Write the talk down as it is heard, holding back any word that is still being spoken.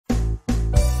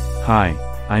Hi,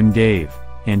 I'm Dave,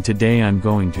 and today I'm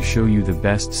going to show you the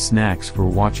best snacks for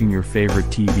watching your favorite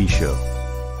TV show.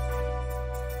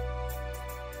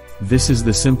 This is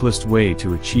the simplest way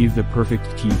to achieve the perfect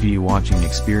TV watching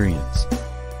experience.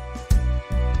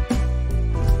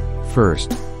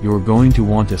 First, you're going to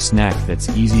want a snack that's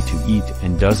easy to eat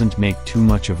and doesn't make too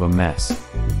much of a mess.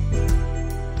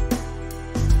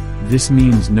 This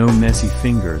means no messy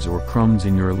fingers or crumbs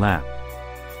in your lap.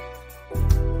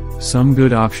 Some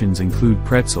good options include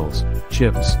pretzels,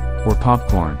 chips, or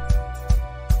popcorn.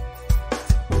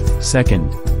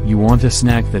 Second, you want a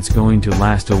snack that's going to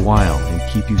last a while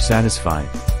and keep you satisfied.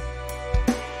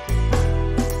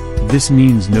 This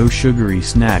means no sugary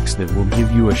snacks that will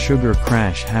give you a sugar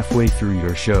crash halfway through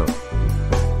your show.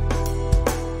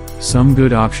 Some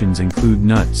good options include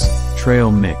nuts,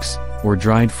 trail mix, or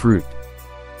dried fruit.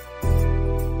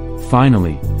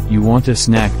 Finally, you want a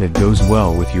snack that goes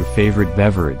well with your favorite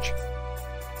beverage.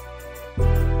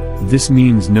 This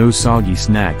means no soggy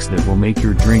snacks that will make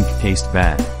your drink taste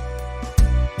bad.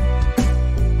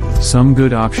 Some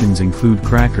good options include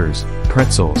crackers,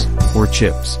 pretzels, or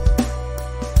chips.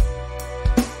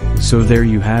 So there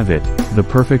you have it, the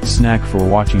perfect snack for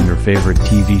watching your favorite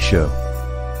TV show.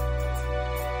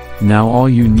 Now all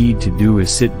you need to do is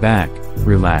sit back,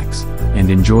 relax, and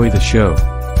enjoy the show.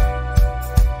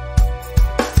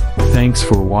 Thanks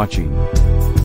for watching.